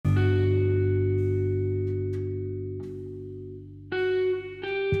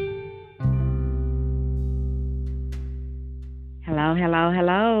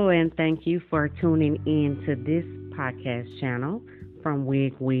Hello, and thank you for tuning in to this podcast channel from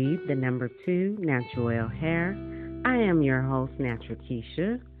Wig Weave, the number 2, Natural Hair. I am your host, Natural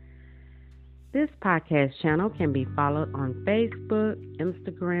Keisha. This podcast channel can be followed on Facebook,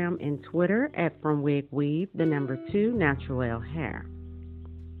 Instagram, and Twitter at From Wig Weave, the number 2, Natural Hair.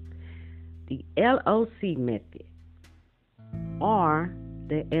 The LOC method or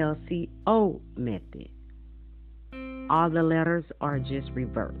the LCO method. All the letters are just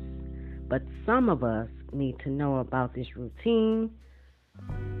reversed. But some of us need to know about this routine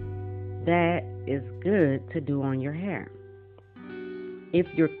that is good to do on your hair. If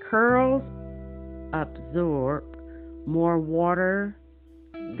your curls absorb more water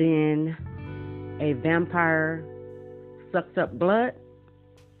than a vampire sucks up blood,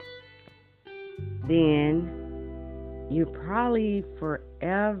 then you're probably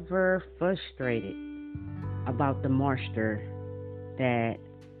forever frustrated about the moisture that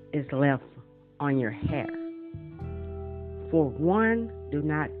is left on your hair. For one, do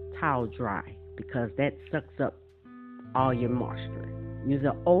not towel dry because that sucks up all your moisture. Use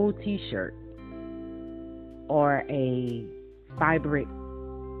an old t-shirt or a fabric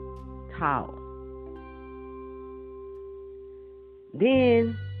towel.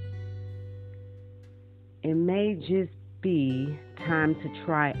 Then it may just be time to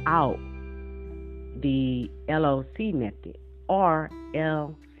try out the LOC method or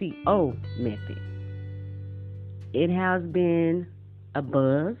LCO method. It has been a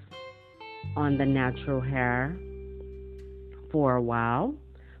buzz on the natural hair for a while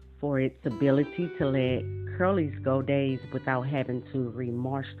for its ability to let curlies go days without having to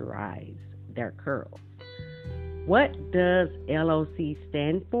re-moisturize their curls. What does LOC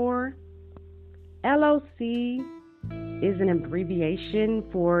stand for? LOC is an abbreviation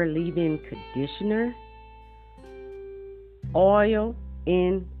for leave-in conditioner, oil,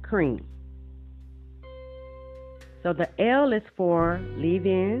 and cream. So the L is for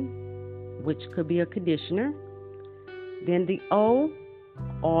leave-in, which could be a conditioner. Then the O,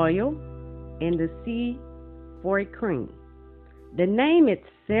 oil, and the C for a cream. The name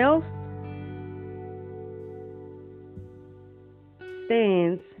itself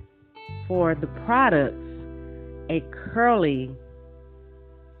stands for the products a curly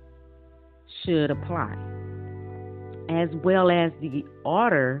should apply, as well as the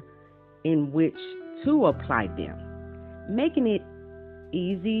order in which to apply them, making it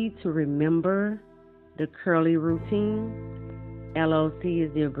easy to remember the curly routine. LOC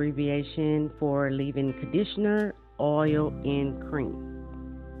is the abbreviation for leave-in conditioner, oil, and cream.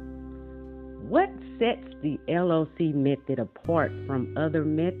 What sets the LOC method apart from other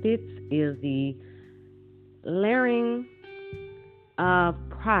methods is the layering of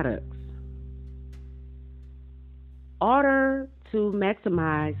products. Order to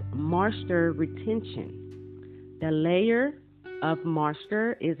maximize moisture retention. The layer of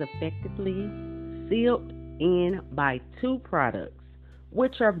moisture is effectively sealed in by two products,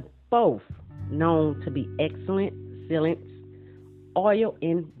 which are both known to be excellent sealants, oil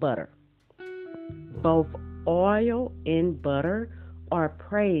and butter. Both oil and butter are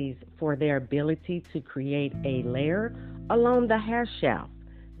praised for their ability to create a layer along the hair shaft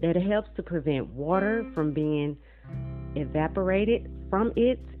that helps to prevent water from being evaporated from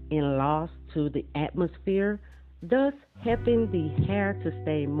it and lost to the atmosphere, thus helping the hair to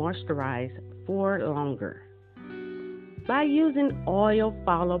stay moisturized for longer. By using oil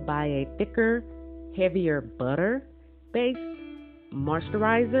followed by a thicker, heavier butter-based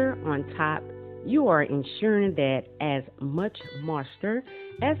moisturizer on top, you are ensuring that as much moisture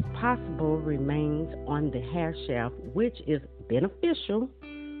as possible remains on the hair shaft, which is beneficial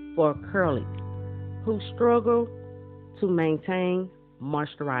for curlies who struggle to maintain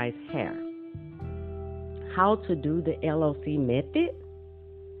moisturized hair. How to do the LOC method?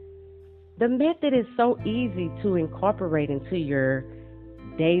 The method is so easy to incorporate into your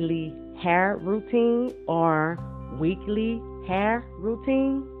daily hair routine or weekly hair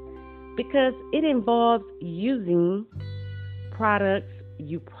routine, because it involves using products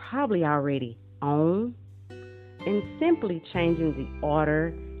you probably already own and simply changing the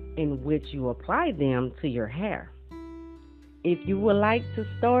order in which you apply them to your hair. If you would like to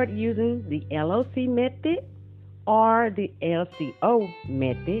start using the LOC method or the LCO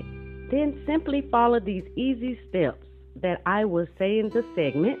method, then simply follow these easy steps that I will say in the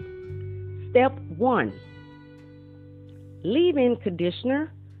segment. Step 1. Leave-in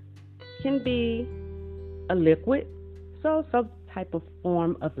conditioner can be a liquid, so some type of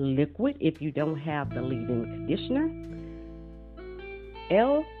form of liquid if you don't have the leave-in conditioner.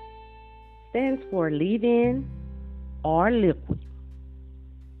 L stands for leave-in or liquid.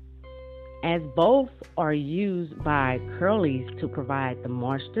 as both are used by curlies to provide the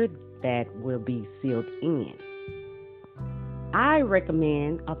moisture that will be sealed in. I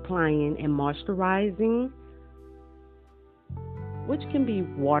recommend applying a moisturizing, which can be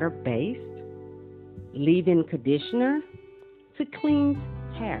water-based, leave-in conditioner to cleanse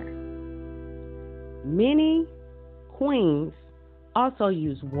hair. Many queens also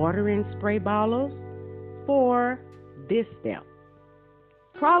use watering spray bottles for this step.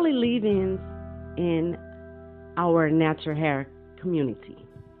 Probably leave-ins in our natural hair community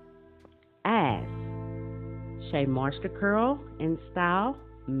as Shea Moisture Curl and Style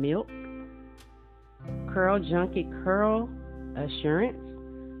Milk, Curl Junkie Curl Assurance,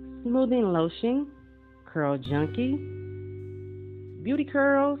 Smoothing Lotion, Curl Junkie, Beauty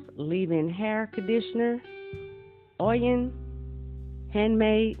Curls Leave-In Hair Conditioner, Oyin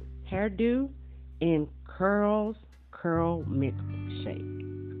Handmade Hairdo, and Curls Curl Milkshake.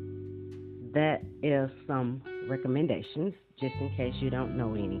 That is some recommendations, just in case you don't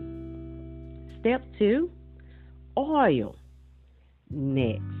know any. Step 2, oil.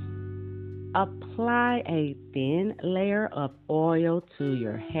 Next, apply a thin layer of oil to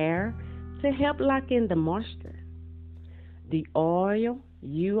your hair to help lock in the moisture. The oil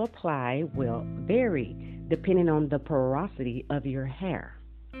you apply will vary depending on the porosity of your hair.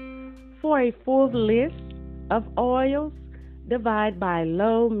 For a full list of oils, divide by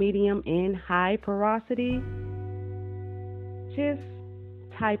low, medium, and high porosity. Just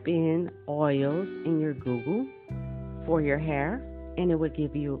type in oils in your Google for your hair, and it will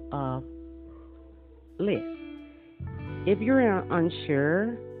give you a list. If you're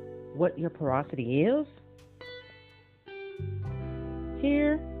unsure what your porosity is,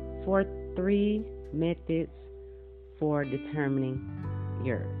 here for 3 methods for determining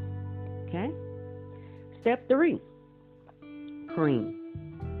yours. Okay? Step 3, cream.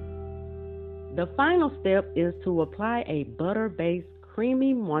 The final step is to apply a butter-based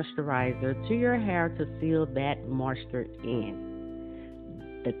creamy moisturizer to your hair to seal that moisture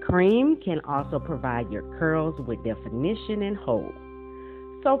in. The cream can also provide your curls with definition and hold.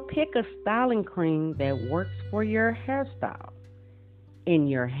 So pick a styling cream that works for your hairstyle in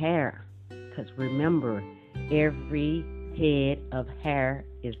your hair. Because remember, every head of hair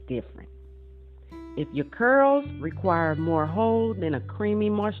is different. If your curls require more hold than a creamy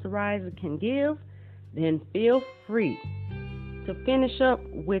moisturizer can give, then feel free to finish up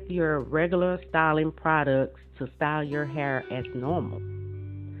with your regular styling products to style your hair as normal.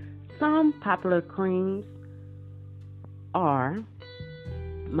 Some popular creams are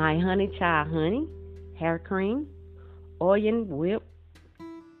My Honey Child Honey Hair Cream, Oyin Whipped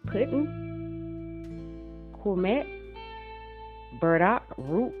Pudding, Comet Burdock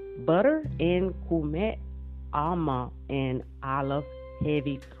Root Butter, and Comet Almond and Olive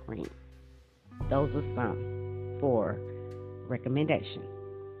Heavy Cream. Those are some for recommendations.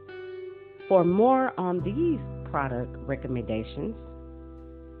 For more on these product recommendations,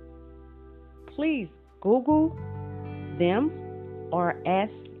 please Google them or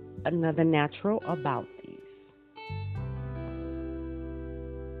ask another natural about these.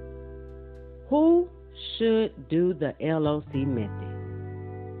 Who should do the LOC method?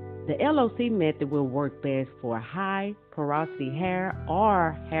 The LOC method will work best for high porosity hair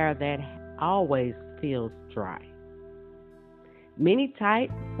or hair that always feels dry. Many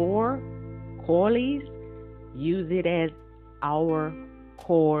type 4 coilies use it as our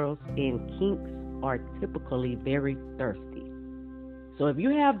coils and kinks are typically very thirsty. So if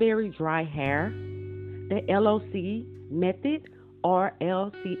you have very dry hair, the LOC method or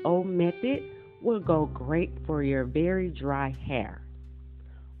LCO method will go great for your very dry hair,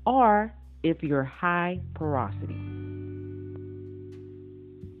 or if you're high porosity.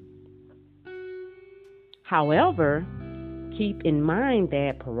 However, keep in mind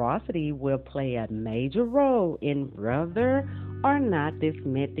that porosity will play a major role in whether or not this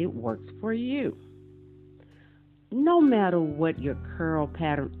method works for you. No matter what your curl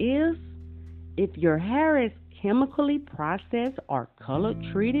pattern is, if your hair is chemically processed or color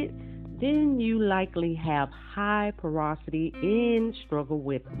treated, then you likely have high porosity and struggle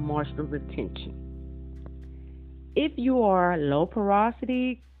with moisture retention. If you are low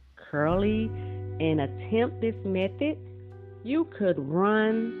porosity, curly, and attempt this method, you could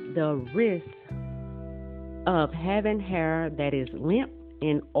run the risk of having hair that is limp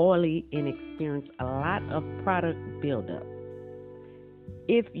and oily and experience a lot of product buildup.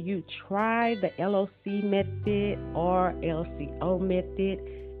 If you try the LOC method or LCO method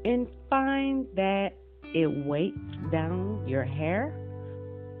and find that it weights down your hair,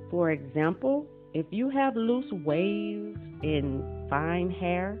 for example, if you have loose waves and fine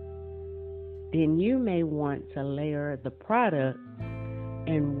hair, then you may want to layer the product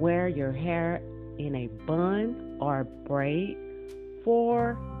and wear your hair in a bun or braid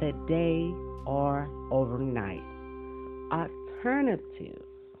for the day or overnight. Alternative.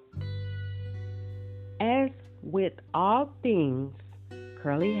 As with all things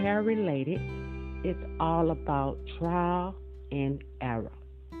curly hair related, it's all about trial and error.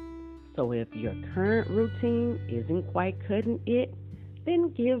 So if your current routine isn't quite cutting it,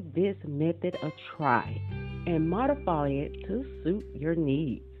 then give this method a try and modify it to suit your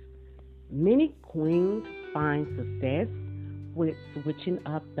needs. Many queens find success with switching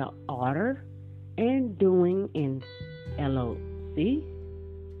up the order and doing an LOC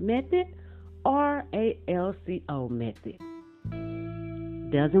method or a LCO method.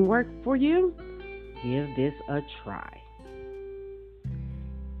 Doesn't work for you? Give this a try.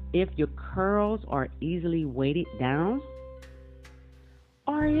 If your curls are easily weighted down,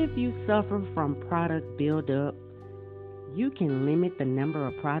 or if you suffer from product buildup, you can limit the number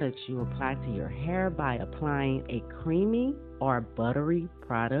of products you apply to your hair by applying a creamy or buttery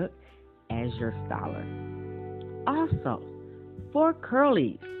product as your styler. Also, for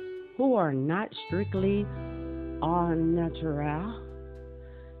curlies who are not strictly au natural,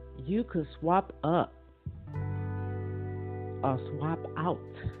 you could swap up or swap out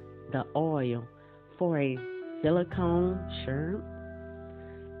the oil for a silicone serum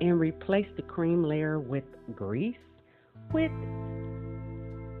and replace the cream layer with grease, which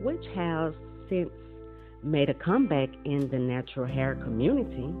has since made a comeback in the natural hair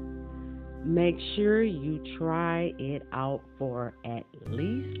community. Make sure you try it out for at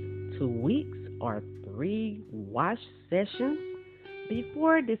least 2 weeks or 3 wash sessions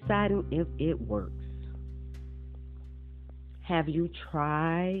before deciding if it works. Have you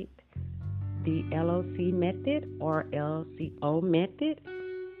tried the LOC method or LCO method?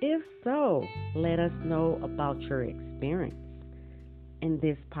 If so, let us know about your experience. And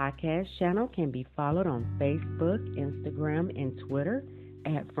this podcast channel can be followed on Facebook, Instagram, and Twitter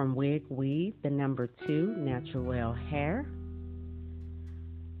at From Wig Weave, 2 Natural Hair.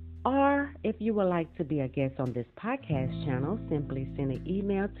 Or if you would like to be a guest on this podcast channel, simply send an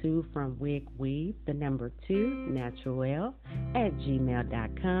email to FromWigWeave, 2 Natural at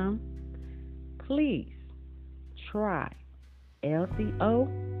gmail.com. Please try LCO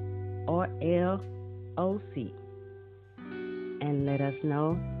or LOC and let us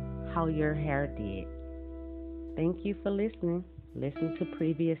know how your hair did. Thank you for listening. Listen to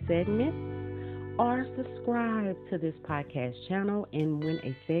previous segments or subscribe to this podcast channel, and when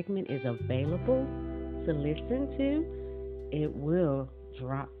a segment is available to listen to, it will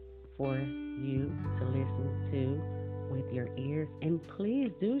drop for you to listen to with your ears. And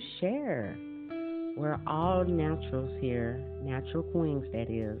please do share. We're all naturals here, natural queens that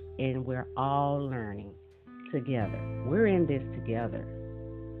is, and we're all learning together. We're in this together.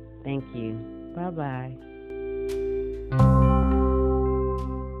 Thank you. Bye-bye.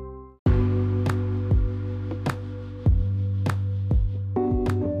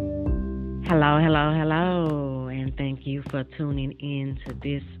 Hello, and thank you for tuning in to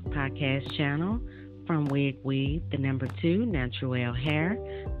this podcast channel from Wig Weave, 2 Natural Hair.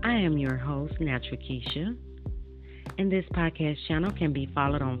 I am your host, Natural Keisha, and this podcast channel can be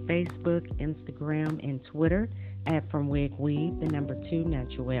followed on Facebook, Instagram, and Twitter at From Wig Weave, 2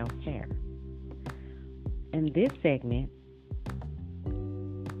 Natural Hair. In this segment,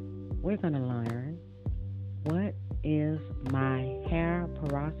 we're going to learn what is my hair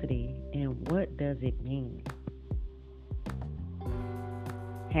porosity and what does it mean.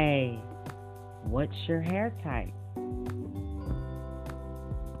 Hey, what's your hair type?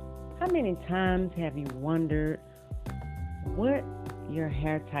 How many times have you wondered what your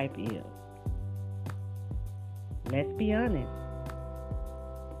hair type is? Let's be honest.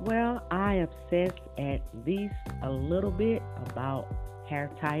 Well, I obsess at least a little bit about hair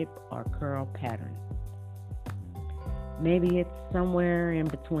type or curl pattern. Maybe it's somewhere in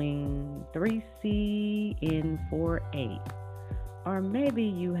between 3C and 4A. Or maybe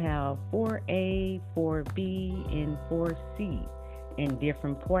you have 4A, 4B, and 4C in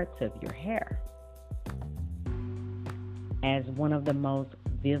different parts of your hair. As one of the most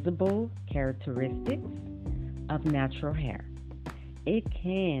visible characteristics of natural hair, it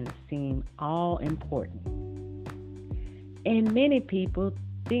can seem all important. And many people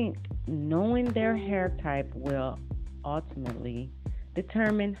think knowing their hair type will ultimately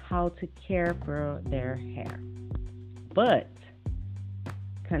determine how to care for their hair. But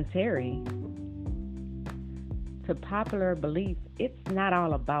contrary to popular belief, it's not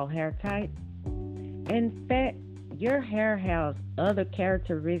all about hair type. In fact, Your hair has other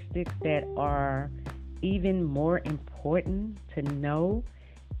characteristics that are even more important to know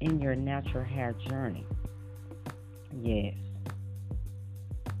in your natural hair journey. Yes.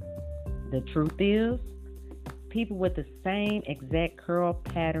 The truth is, people with the same exact curl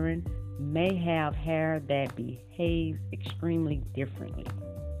pattern may have hair that behaves extremely differently.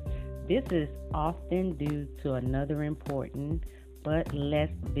 This is often due to another important but less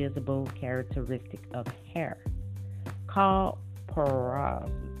visible characteristic of hair called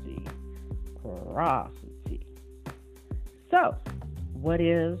porosity. Porosity. So, what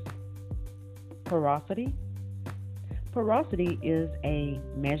is porosity? Porosity is a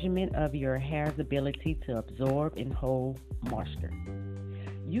measurement of your hair's ability to absorb and hold moisture.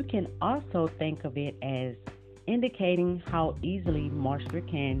 You can also think of it as indicating how easily moisture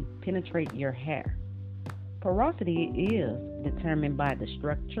can penetrate your hair. Porosity is determined by the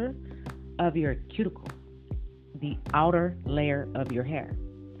structure of your cuticle, the outer layer of your hair.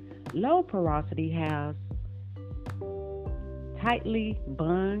 Low porosity has tightly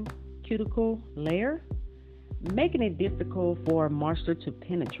bond cuticle layer, making it difficult for moisture to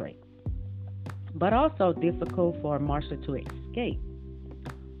penetrate, but also difficult for moisture to escape.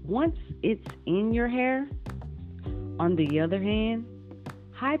 Once it's in your hair, on the other hand,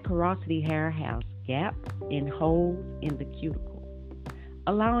 high porosity hair has gaps and holes in the cuticle,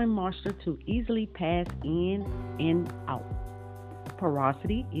 allowing moisture to easily pass in and out.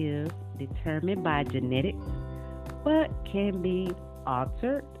 Porosity is determined by genetics, but can be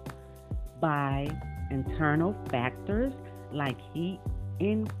altered by internal factors like heat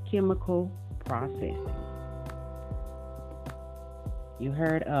and chemical processing. You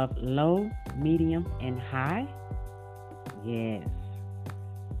heard of low, medium, and high? Yes,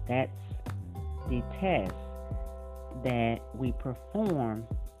 that's the test that we perform,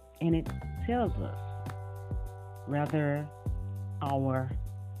 and it tells us whether our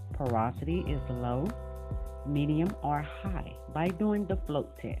porosity is low, medium, or high by doing the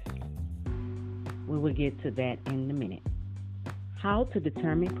float test. We will get to that in a minute. How to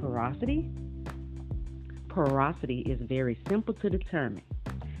determine porosity? Porosity is very simple to determine.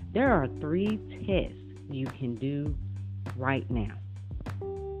 There are 3 tests you can do right now.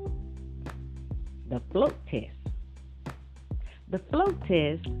 The float test. The float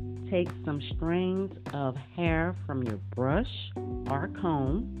test takes some strands of hair from your brush or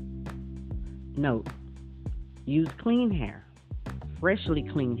comb. Note, use clean hair, freshly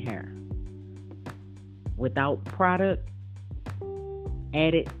cleaned hair, without product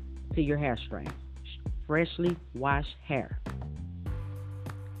added to your hair strand. Freshly washed hair.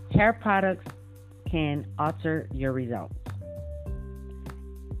 Hair products can alter your results.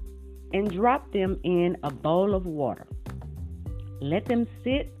 And drop them in a bowl of water. Let them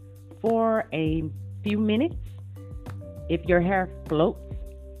sit for a few minutes. If your hair floats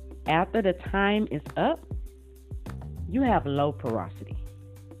after the time is up, you have low porosity.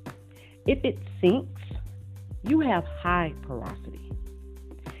 If it sinks, you have high porosity.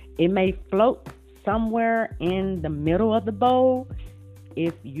 It may float somewhere in the middle of the bowl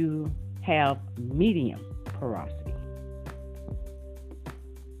if you have medium porosity.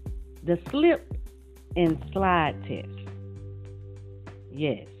 The slip and slide test.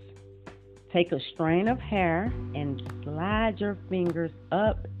 Yes. Take a strand of hair and slide your fingers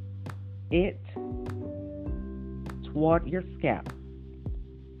up it toward your scalp.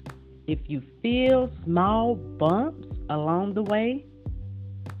 If you feel small bumps along the way,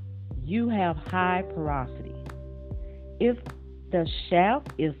 you have high porosity. If the shaft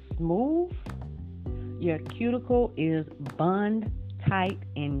is smooth, your cuticle is bond tight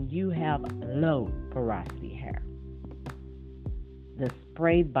and you have low porosity hair. The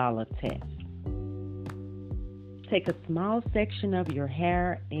spray bottle test. Take a small section of your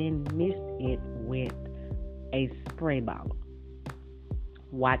hair and mix it with a spray bottle.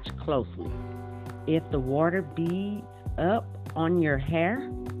 Watch closely. If the water beads up on your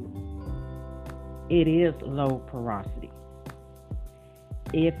hair, it is low porosity.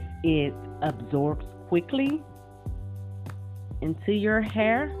 If it absorbs quickly into your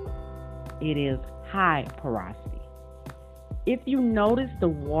hair, it is high porosity. If you notice the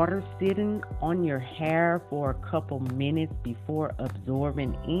water sitting on your hair for a couple minutes before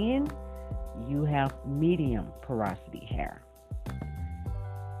absorbing in, you have medium porosity hair.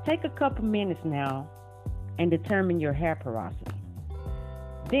 Take a couple minutes now and determine your hair porosity.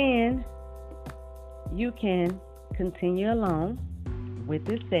 Then you can continue along with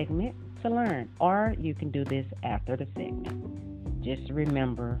this segment to learn, or you can do this after the segment. Just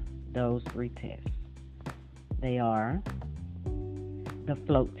remember those 3 tests. They are the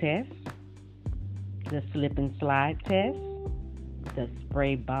float test, the slip and slide test, the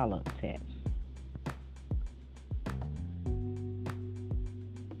spray bottle test.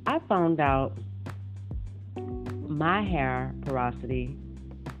 I found out my hair porosity.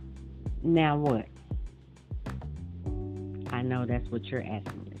 Now what? I know that's what you're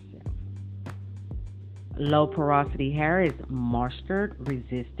asking yourself. Low porosity hair is moisture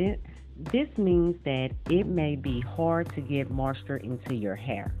resistant. This means that it may be hard to get moisture into your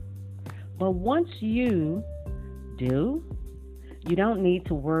hair. But once you do, you don't need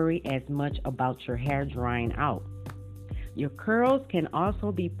to worry as much about your hair drying out. Your curls can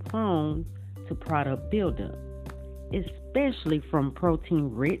also be prone to product buildup, especially from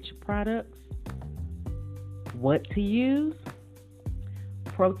protein-rich products. What to use?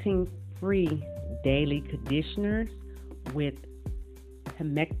 Protein-free daily conditioners with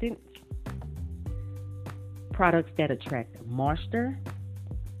humectants, products that attract moisture,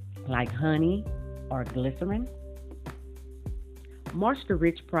 like honey or glycerin,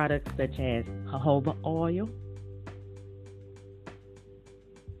 moisture-rich products such as jojoba oil,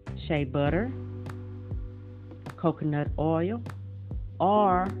 shea butter, coconut oil,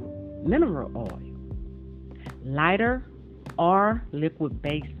 or mineral oil. Lighter or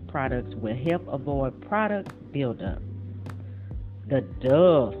liquid-based products will help avoid product buildup. The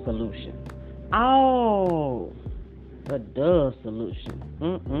Dove solution. Oh, the Dove solution.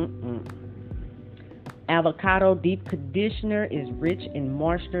 Avocado Deep Conditioner is rich in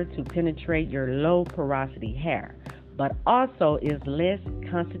moisture to penetrate your low porosity hair, but also is less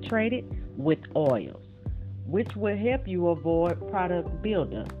concentrated with oils, which will help you avoid product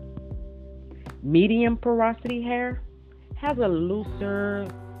buildup. Medium porosity hair has a looser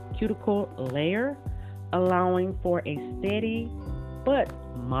cuticle layer, allowing for a steady but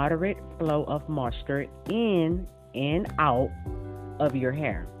moderate flow of moisture in and out of your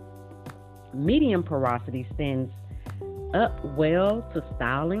hair. Medium porosity stands up well to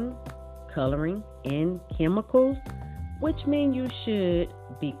styling, coloring, and chemicals, which means you should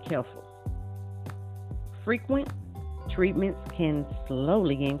be careful. Frequent treatments can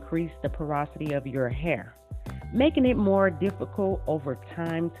slowly increase the porosity of your hair, making it more difficult over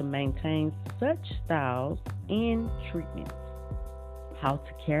time to maintain such styles and treatments. How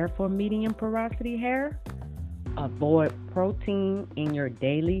to care for medium porosity hair? Avoid protein in your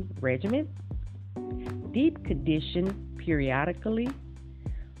daily regimen. Deep condition periodically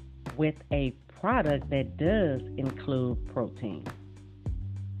with a product that does include protein.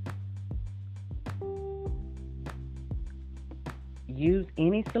 Use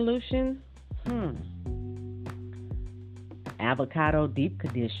any solution? Avocado Deep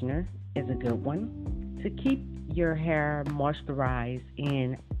Conditioner is a good one to keep your hair moisturized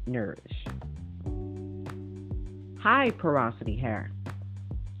and nourished. High porosity hair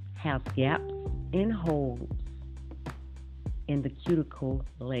has gaps and holes in the cuticle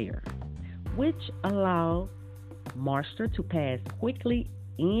layer, which allow moisture to pass quickly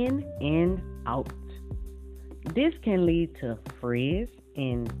in and out. This can lead to frizz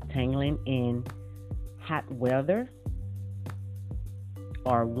and tangling in hot weather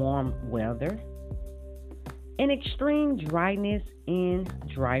or warm weather, and extreme dryness in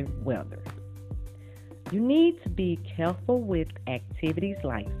dry weather. You need to be careful with activities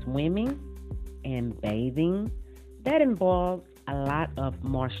like swimming and bathing that involves a lot of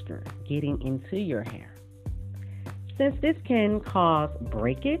moisture getting into your hair. Since this can cause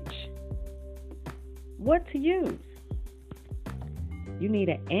breakage, what to use? You need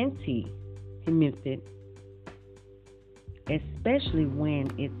an anti-humectant, especially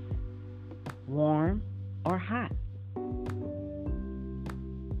when it's warm or hot,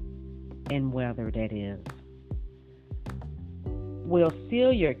 and weather that is, will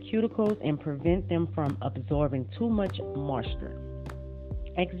seal your cuticles and prevent them from absorbing too much moisture.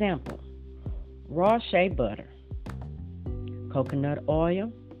 Example: raw shea butter, coconut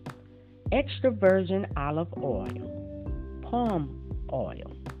oil, extra virgin olive oil, palm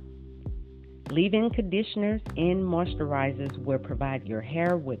oil. Leave-in conditioners and moisturizers will provide your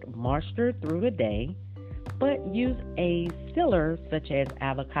hair with moisture through the day, but use a sealer such as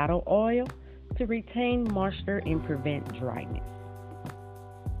avocado oil to retain moisture and prevent dryness.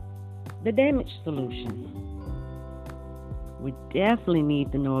 The damage solution. We definitely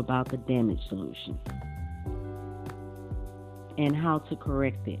need to know about the damage solution and how to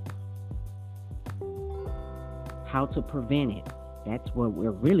correct it, how to prevent it. That's what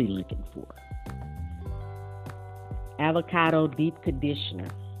we're really looking for. Avocado Deep Conditioner,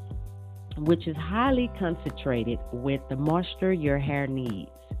 which is highly concentrated with the moisture your hair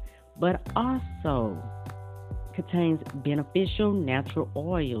needs, but also contains beneficial natural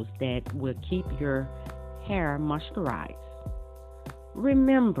oils that will keep your hair moisturized.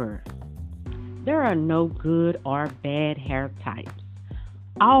 Remember, there are no good or bad hair types.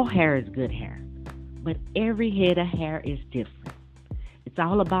 All hair is good hair, but every head of hair is different. It's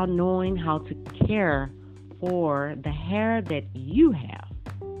all about knowing how to care for the hair that you have.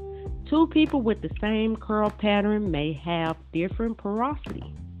 Two people with the same curl pattern may have different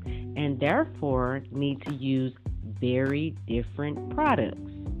porosity and therefore need to use very different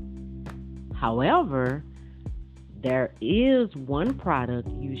products. However, there is one product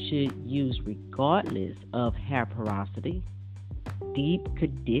you should use regardless of hair porosity: deep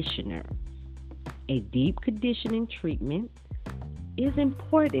conditioner. A deep conditioning treatment is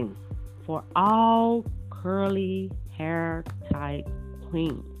important for all curly hair type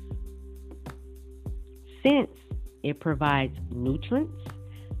queens since it provides nutrients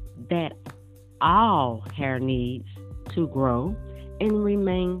that all hair needs to grow and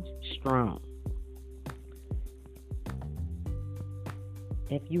remain strong.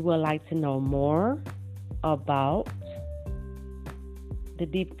 If you would like to know more about the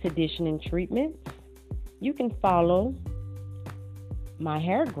deep conditioning treatments, you can follow my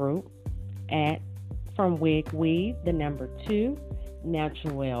hair group at From Wig Weave, the number 2,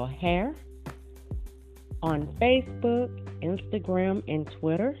 Natural Hair, on Facebook, Instagram, and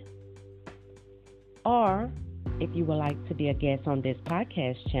Twitter. Or if you would like to be a guest on this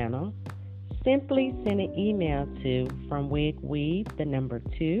podcast channel, simply send an email to FromWigWeave, the number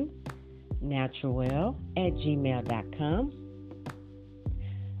 2, natural at gmail.com.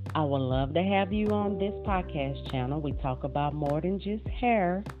 I would love to have you on this podcast channel. We talk about more than just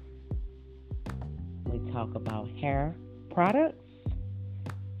hair. We talk about hair products,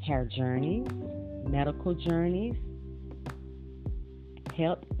 hair journeys, medical journeys,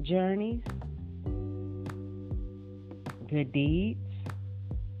 health journeys, good deeds,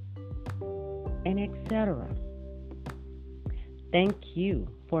 and etc. Thank you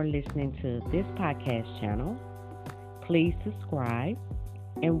for listening to this podcast channel. Please subscribe,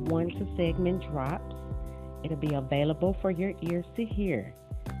 and once a segment drops, it'll be available for your ears to hear.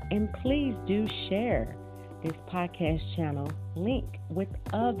 And please do share this podcast channel link with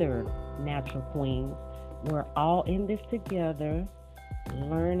other natural queens. We're all in this together,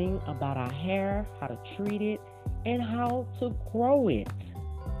 learning about our hair, how to treat it, and how to grow it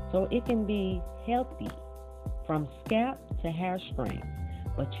so it can be healthy from scalp to hair strength.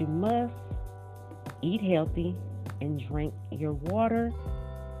 But you must eat healthy and drink your water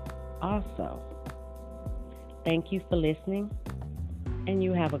also. Thank you for listening, and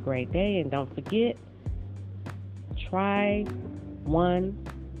you have a great day. And don't forget, try one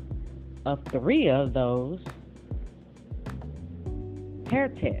of 3 of those hair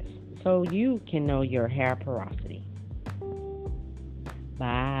tests so you can know your hair porosity.